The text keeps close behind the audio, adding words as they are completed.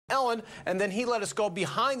Ellen, and then he let us go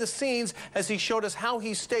behind the scenes as he showed us how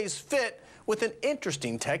he stays fit with an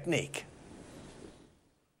interesting technique.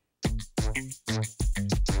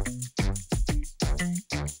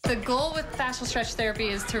 The goal with fascial stretch therapy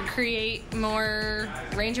is to create more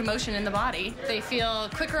range of motion in the body. They feel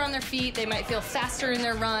quicker on their feet, they might feel faster in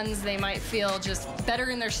their runs, they might feel just better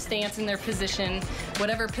in their stance, in their position,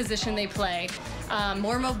 whatever position they play.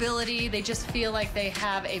 More mobility, they just feel like they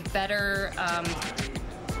have a better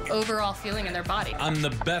overall feeling in their body. I'm the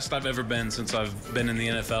best I've ever been since I've been in the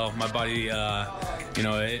NFL. My body, you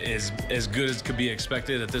know, is as good as could be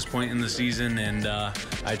expected at this point in the season, and I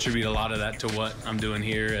attribute a lot of that to what I'm doing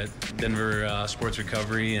here at Denver Sports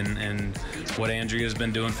Recovery and what Andrea's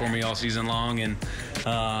been doing for me all season long, and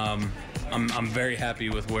I'm very happy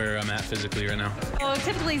with where I'm at physically right now. So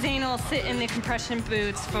typically Zane will sit in the compression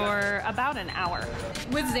boots for about an hour.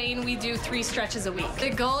 With Zane, we do 3 stretches a week. The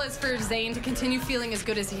goal is for Zane to continue feeling as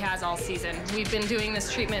good as he has all season. We've been doing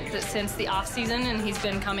this treatment since the off season, and he's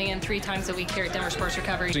been coming in 3 times a week here at Denver Sports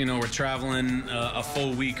Recovery. So, you know, we're traveling a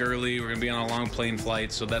full week early. We're going to be on a long plane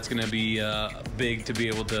flight, so that's going to be big to be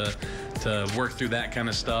able to work through that kind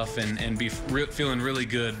of stuff and be feeling really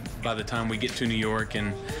good by the time we get to New York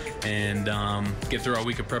and get through our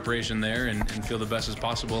week of preparation there and feel the best as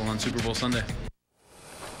possible on Super Bowl Sunday.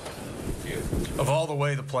 Of all the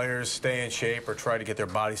way the players stay in shape or try to get their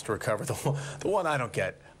bodies to recover, the one I don't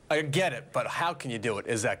get, I get it, but how can you do it,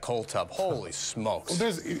 is that cold tub. Holy smokes.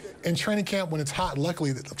 Well, in training camp, when it's hot,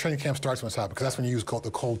 luckily the training camp starts when it's hot, because that's when you use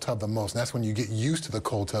the cold tub the most, and that's when you get used to the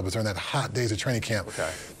cold tub, is during that hot days of training camp.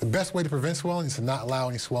 Okay. The best way to prevent swelling is to not allow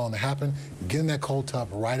any swelling to happen. Get in that cold tub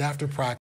right after practice.